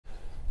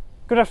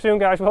Good afternoon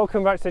guys,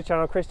 welcome back to the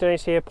channel. Chris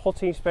Dennis here,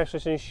 putting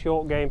specialist and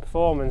short game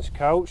performance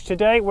coach.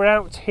 Today we're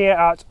out here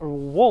at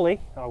Woolley,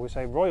 I would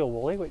say Royal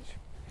Woolley, which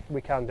we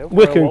can do.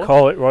 We can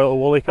call it Royal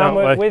Woolley, can't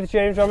we? With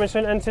James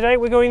Robinson, and today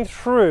we're going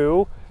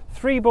through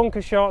 3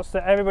 bunker shots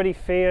that everybody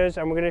fears,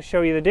 and we're going to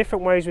show you the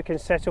different ways we can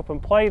set up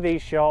and play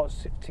these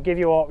shots to give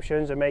you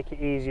options and make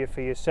it easier for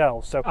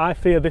yourself. So I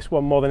fear this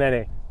one more than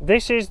any.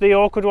 This is the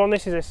awkward one.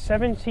 This is a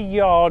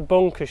 70-yard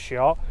bunker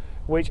shot,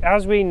 which,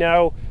 as we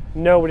know,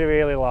 nobody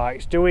really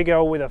likes. Do we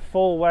go with a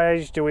full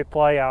wedge? Do we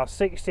play our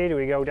 60? Do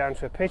we go down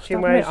to a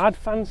pitching wedge? I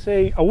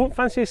wouldn't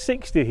fancy a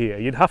 60 here.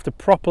 You'd have to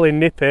properly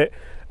nip it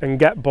and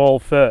get ball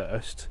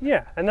first.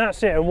 Yeah, and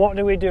that's it. And what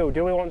do we do?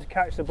 Do we want to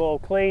catch the ball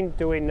clean?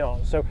 Do we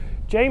not? So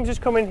James has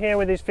come in here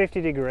with his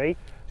 50 degree.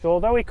 So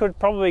although he could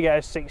probably get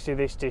a 60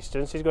 this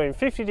distance, he's going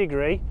 50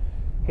 degree.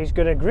 He's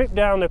going to grip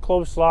down the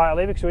club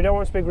slightly because we don't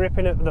want to be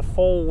gripping at the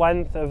full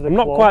length of the club.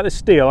 I'm not quite the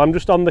steel. I'm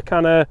just on the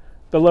kind of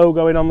the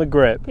logo in on the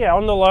grip. Yeah,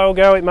 on the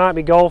logo. It might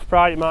be golf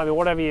pride, it might be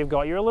whatever you've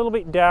got. You're a little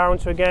bit down,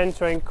 so again,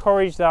 to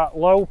encourage that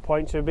low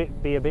point to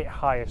be a bit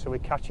higher, so we're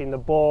catching the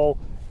ball,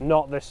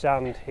 not the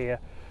sand here.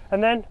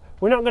 And then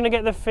we're not going to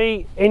get the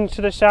feet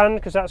into the sand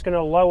because that's going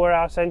to lower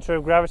our centre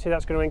of gravity.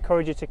 That's going to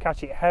encourage you to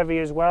catch it heavy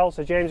as well.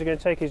 So James is going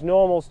to take his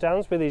normal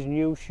stance with his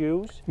new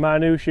shoes. My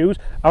new shoes.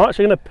 I'm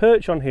actually going to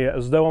perch on here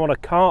as though I'm on a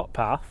cart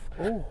path.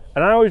 Ooh.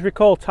 And I always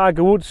recall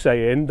Tiger Woods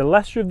saying the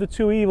lesser of the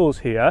two evils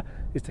here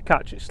is to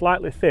catch it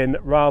slightly thin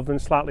rather than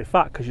slightly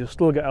fat, because you'll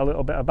still get a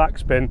little bit of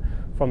backspin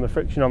from the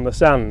friction on the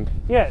sand.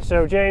 Yeah,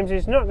 so James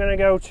is not going to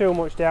go too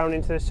much down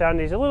into the sand.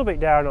 He's a little bit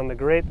down on the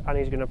grip, and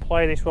he's going to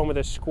play this one with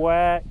a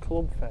square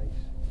club face.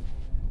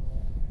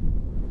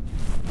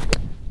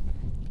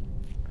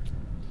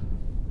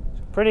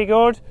 Pretty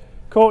good.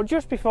 Caught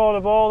just before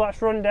the ball.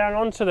 That's run down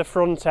onto the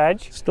front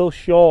edge. Still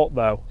short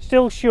though.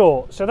 Still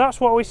short. So that's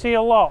what we see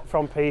a lot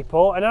from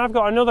people. And I've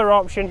got another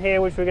option here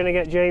which we're going to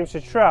get James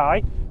to try,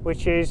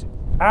 which is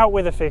out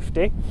with a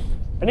 50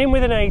 and in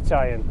with an 8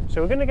 iron.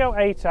 So we're going to go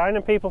 8 iron,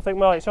 and people think,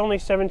 well, it's only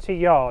 70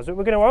 yards. But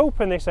we're going to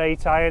open this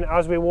 8 iron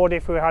as we would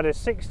if we had a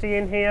 60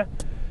 in here.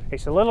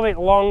 It's a little bit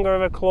longer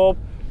of a club,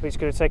 but it's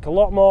going to take a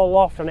lot more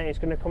loft on it. It's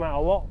going to come out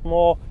a lot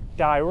more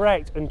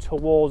direct and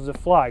towards the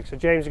flag. So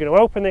James is going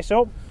to open this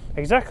up.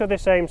 Exactly the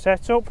same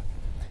setup.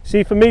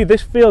 See, for me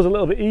this feels a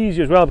little bit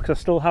easier as well because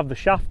I still have the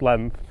shaft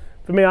length.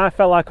 For me, I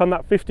felt like on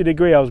that 50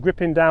 degree I was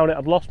gripping down it,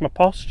 I'd lost my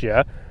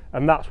posture,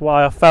 and that's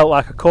why I felt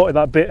like I caught it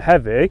that bit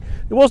heavy.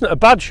 It wasn't a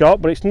bad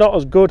shot, but it's not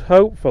as good,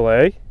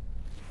 hopefully,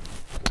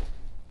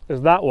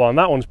 as that one.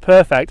 That one's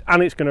perfect,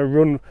 and it's going to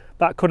run.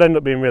 That could end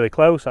up being really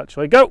close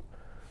actually. Go!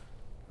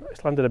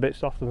 It's landed a bit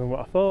softer than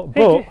what I thought,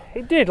 but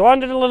it did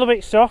landed a little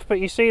bit soft, but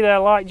you see there,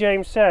 like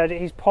James said,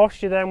 his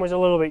posture then was a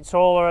little bit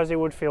taller as he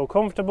would feel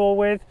comfortable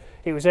with.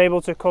 He was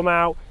able to come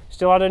out,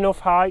 still had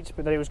enough height,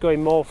 but then it was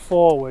going more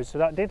forward, so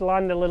that did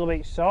land a little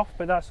bit soft,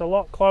 but that's a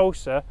lot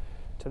closer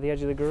to the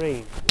edge of the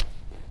green.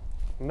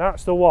 And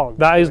that's the one.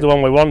 That is the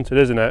one we wanted,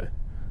 isn't it?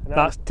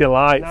 That's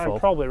delightful. I'm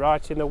probably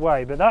right in the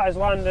way, but that has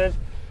landed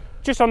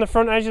just on the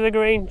front edge of the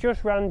green,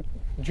 just ran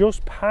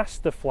just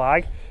past the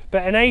flag.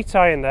 But an 8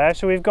 iron there,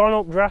 so we've gone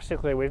up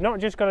drastically. We've not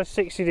just got a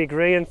 60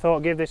 degree and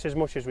thought give this as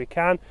much as we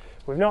can.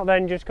 We've not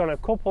then just gone a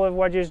couple of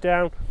wedges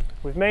down.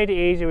 We've made it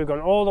easy. We've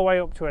gone all the way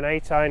up to an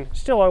 8 iron,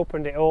 still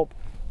opened it up,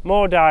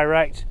 more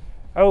direct,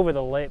 over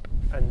the lip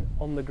and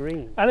on the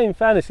green. And in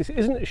fairness, this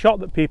isn't a shot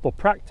that people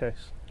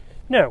practice.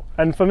 No.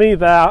 And for me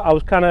there, I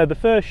was kind of the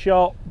first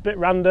shot, a bit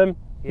random.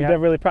 You never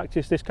really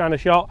practice this kind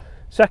of shot.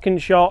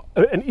 Second shot,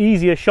 an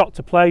easier shot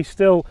to play,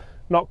 still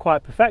not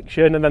quite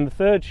perfection. And then the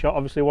third shot,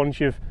 obviously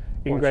once you've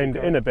ingrained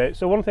it in a bit.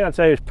 So one thing I'd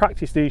say is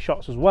practice these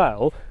shots as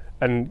well,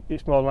 and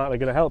it's more than likely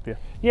going to help you.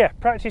 Yeah,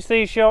 practice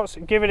these shots,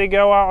 give it a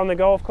go out on the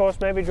golf course,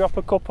 maybe drop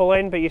a couple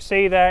in, but you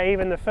see there,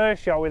 even the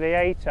first shot with the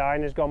 8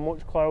 iron has gone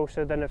much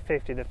closer than a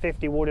 50. The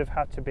 50 would have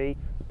had to be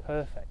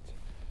perfect.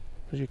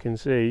 As you can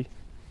see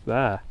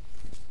there,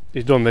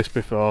 he's done this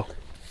before.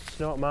 It's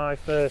not my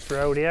first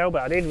rodeo,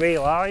 but I did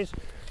realise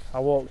I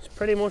walked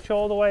pretty much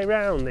all the way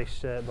around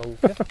this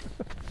bunker.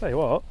 Tell you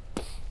what,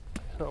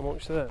 not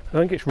much there. I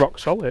think it's rock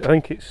solid. I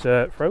think it's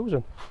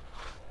frozen.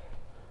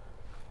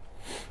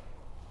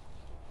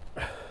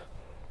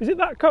 Is it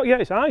that cold? Yeah,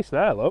 it's ice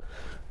there, look.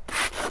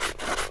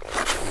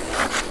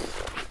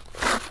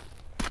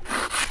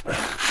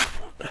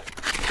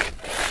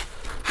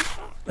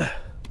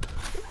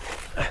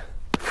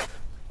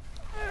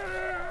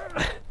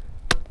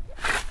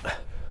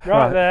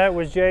 Right there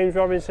was James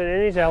Robinson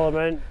in his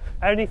element.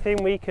 Anything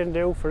we can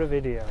do for a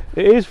video.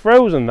 It is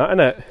frozen, that, isn't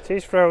it? It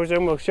is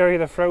frozen. We'll show you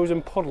the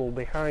frozen puddle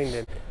behind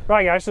him.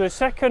 Right guys, so the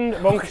second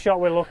bunker shot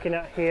we're looking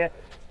at here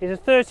is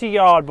a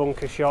 30-yard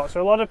bunker shot.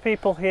 So a lot of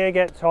people here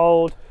get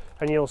told,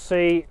 and you'll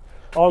see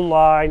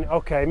online,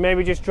 okay,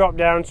 maybe just drop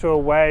down to a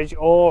wedge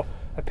or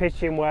a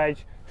pitching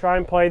wedge, try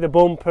and play the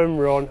bump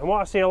and run. And what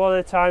I see a lot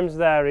of the times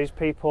there is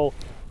people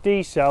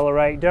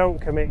decelerate,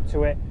 don't commit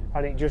to it,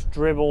 and it just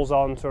dribbles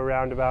on to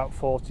around about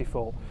 40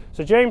 foot.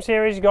 So James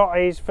here has got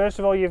his, first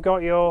of all you've got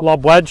your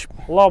lob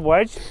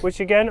wedge, which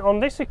again on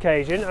this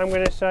occasion I'm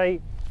going to say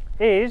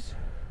is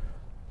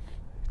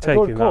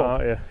taking that,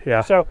 aren't you?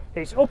 Yeah. So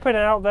it's up and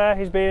out there.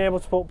 He's been able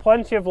to put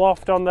plenty of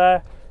loft on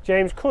there.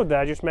 James could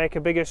there just make a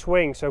bigger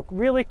swing. So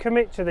really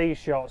commit to these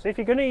shots. If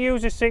you're going to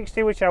use a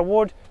 60, which I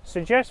would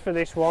suggest for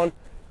this one,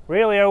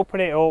 really open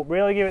it up,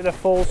 really give it the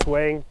full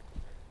swing,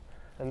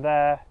 and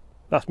there.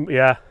 That's,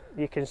 yeah.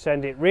 You can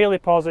send it really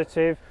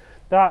positive.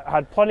 That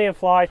had plenty of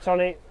flight on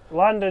it,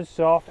 landed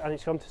soft, and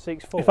it's gone to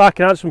 6 foot. If I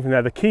can add something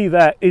there, the key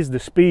there is the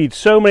speed.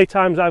 So many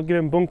times I've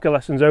given bunker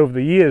lessons over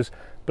the years,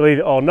 believe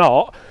it or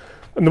not,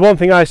 and the one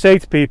thing I say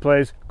to people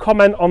is,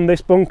 comment on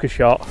this bunker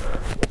shot,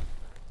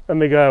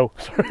 and they go,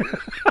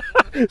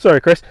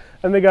 sorry Chris,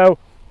 and they go,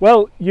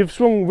 well, you've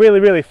swung really,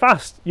 really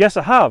fast. Yes,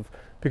 I have,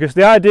 because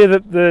the idea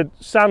that the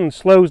sand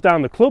slows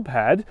down the club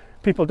head,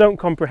 people don't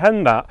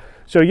comprehend that.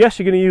 So yes,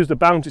 you're going to use the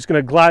bounce, it's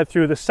going to glide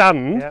through the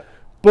sand, yep.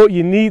 But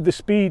you need the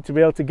speed to be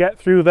able to get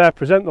through there,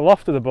 present the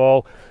loft of the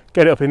ball,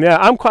 get it up in the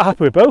air. I'm quite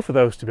happy with both of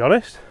those, to be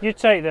honest. You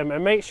take them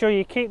and make sure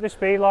you keep the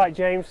speed like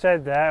James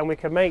said there, and we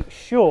can make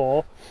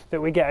sure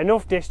that we get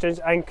enough distance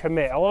and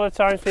commit. A lot of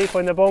times people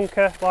in the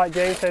bunker, like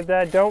James said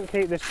there, don't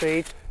keep the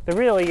speed.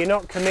 You're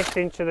not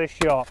committing to the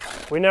shot.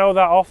 We know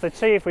that off the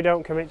tee, if we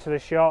don't commit to the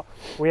shot,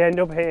 we end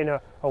up hitting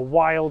a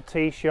wild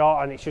tee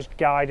shot and it's just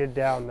guided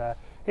down there.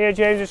 Here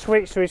James has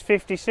switched to his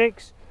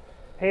 56.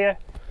 Here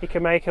he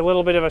can make a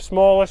little bit of a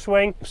smaller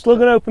swing. Still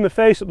going to open the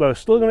face up though,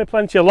 still going to be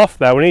plenty of loft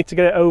there. We need to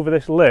get it over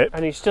this lip.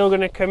 And he's still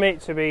going to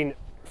commit to being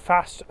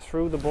fast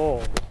through the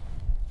ball.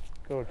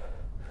 Good.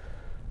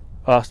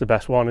 Oh, that's the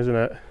best one, isn't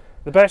it?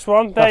 The best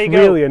one? There you go.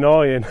 That's really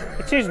annoying.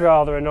 It is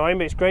rather annoying,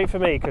 but it's great for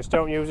me because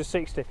don't use a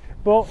 60.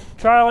 But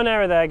trial and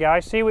error there,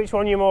 guys. See which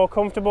one you're more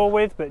comfortable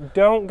with, but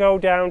don't go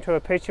down to a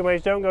pitching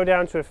wedge, don't go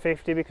down to a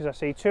 50, because I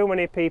see too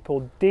many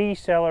people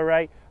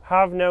decelerate,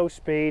 have no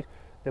speed,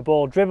 the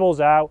ball dribbles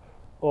out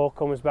or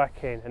comes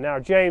back in. And now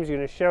James is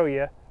going to show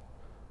you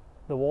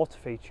the water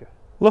feature.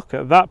 Look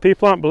at that.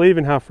 People aren't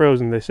believing how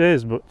frozen this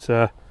is, but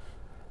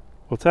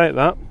we'll take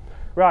that.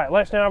 Right,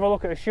 let's now have a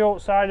look at a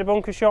short side of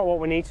bunker shot, what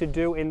we need to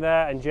do in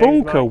there, and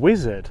James bunker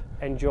wizard.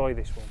 Enjoy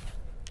this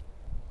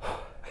one.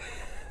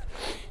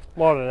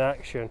 What an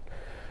action.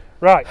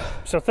 Right,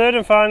 so third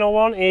and final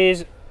one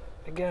is,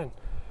 again,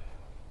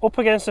 up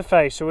against the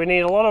face. So we need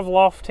a lot of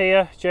loft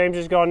here. James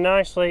has gone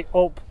nicely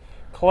up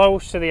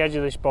close to the edge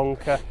of this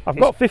bunker. I've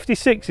got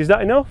 56, is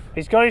that enough?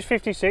 He's got his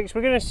 56.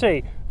 We're going to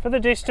see. For the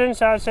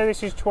distance, I'd say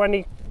this is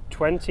 20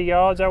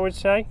 yards, I would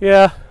say.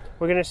 Yeah.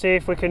 We're going to see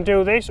if we can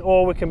do this,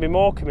 or we can be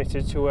more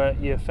committed to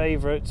your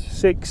favourite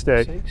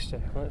 60. 60.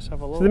 Let's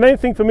have a look. So the main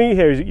thing for me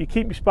here is that you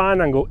keep your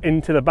spine angle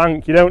into the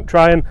bank. You don't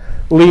try and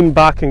lean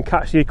back and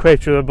catch the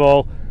equator of the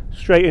ball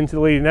straight into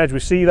the leading edge. We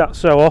see that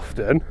so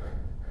often.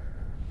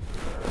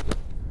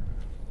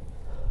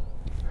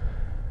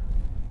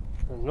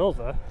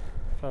 Another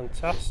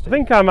fantastic. I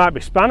think I might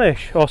be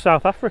Spanish or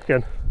South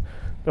African,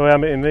 the way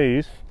I'm hitting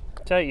these.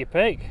 Take your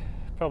pick.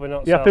 Probably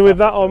not. You happy with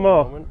that or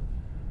more?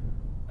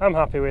 I'm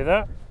happy with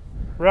that.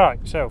 Right,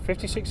 so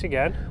 56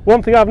 again.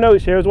 One thing I've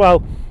noticed here as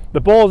well, the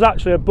ball's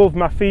actually above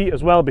my feet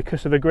as well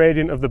because of the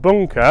gradient of the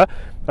bunker,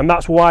 and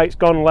that's why it's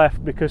gone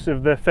left, because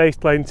of the face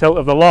plane tilt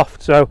of the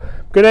loft. So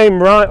I'm going to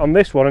aim right on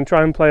this one and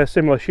try and play a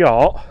similar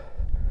shot.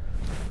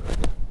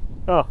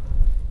 Oh,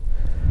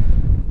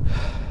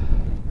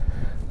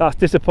 that's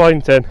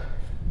disappointing.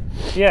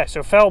 Yeah,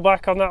 so fell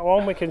back on that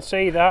one, we can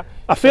see that.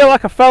 I feel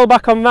like I fell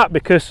back on that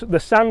because the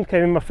sand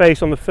came in my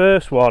face on the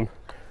first one.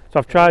 So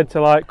I've tried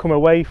to like come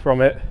away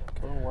from it.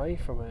 Come away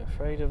from it,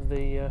 afraid of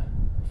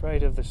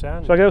the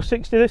sand. So I go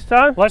 60 this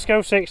time? Let's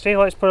go 60,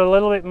 let's put a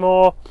little bit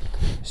more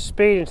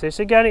speed into this.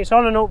 Again, it's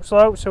on an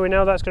upslope, so we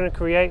know that's going to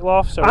create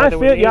loft. So I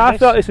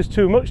thought this is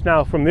too much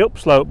now from the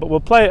upslope, but we'll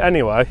play it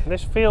anyway.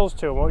 This feels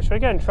too much, so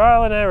again,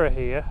 trial and error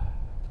here.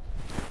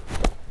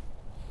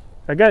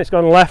 Again, it's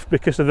gone left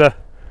because of the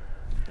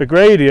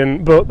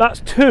gradient, but that's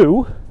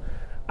 2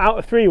 out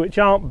of 3, which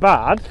aren't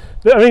bad.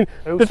 I mean,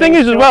 the thing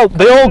is as well,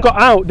 they all got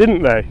out,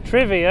 didn't they?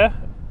 Trivia,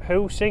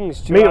 who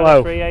sings 2 out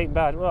of 3 ain't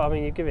bad? Well, I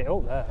mean, you give it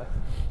up there.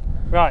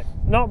 Right,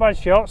 not bad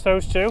shots,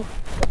 those two.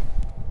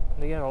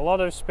 But again, a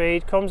lot of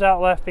speed, comes out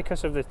left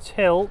because of the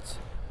tilt.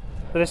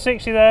 With a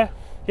 60 there,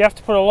 you have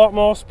to put a lot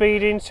more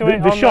speed into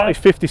it. The shot is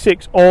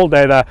 56 all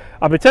day there.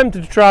 I'd be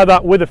tempted to try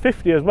that with a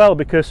 50 as well,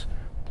 because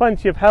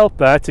plenty of help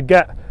there to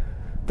get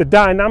the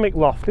dynamic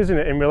loft, isn't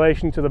it, in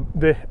relation to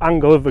the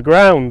angle of the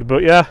ground.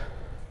 But yeah.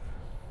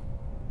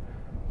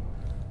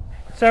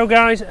 So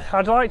guys,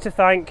 I'd like to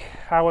thank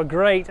our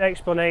great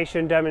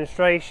explanation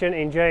demonstration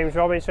in James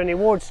Robinson. He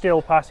would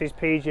still pass his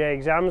PGA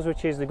exams,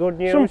 which is the good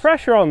news. Some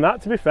pressure on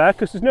that, to be fair,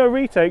 because there's no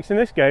retakes in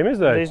this game, is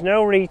there? There's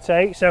no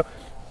retake, so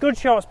good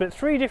shots, but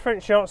 3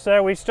 different shots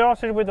there. We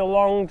started with the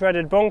long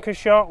dreaded bunker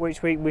shot,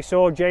 which we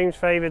saw James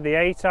favoured the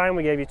A-time.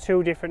 We gave you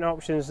 2 different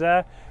options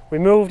there. We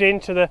moved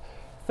into the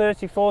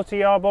 30-40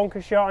 yard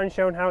bunker shot and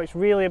shown how it's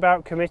really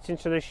about committing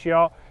to the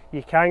shot.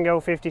 You can go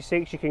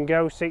 56, you can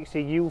go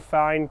 60, you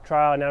find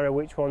trial and error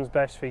which one's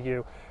best for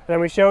you. And then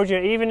we showed you,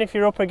 even if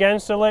you're up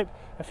against the lip,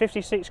 a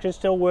 56 can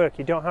still work.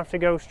 You don't have to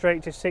go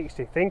straight to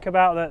 60. Think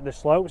about that, the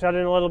slopes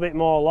adding a little bit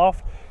more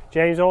loft.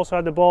 James also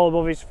had the ball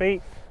above his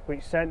feet,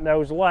 which sent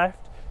those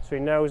left. so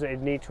he knows that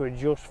he'd need to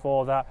adjust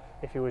for that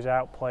if he was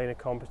out playing a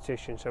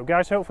competition. So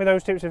guys, hopefully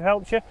those tips have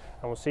helped you,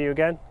 and we'll see you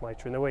again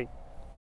later in the week.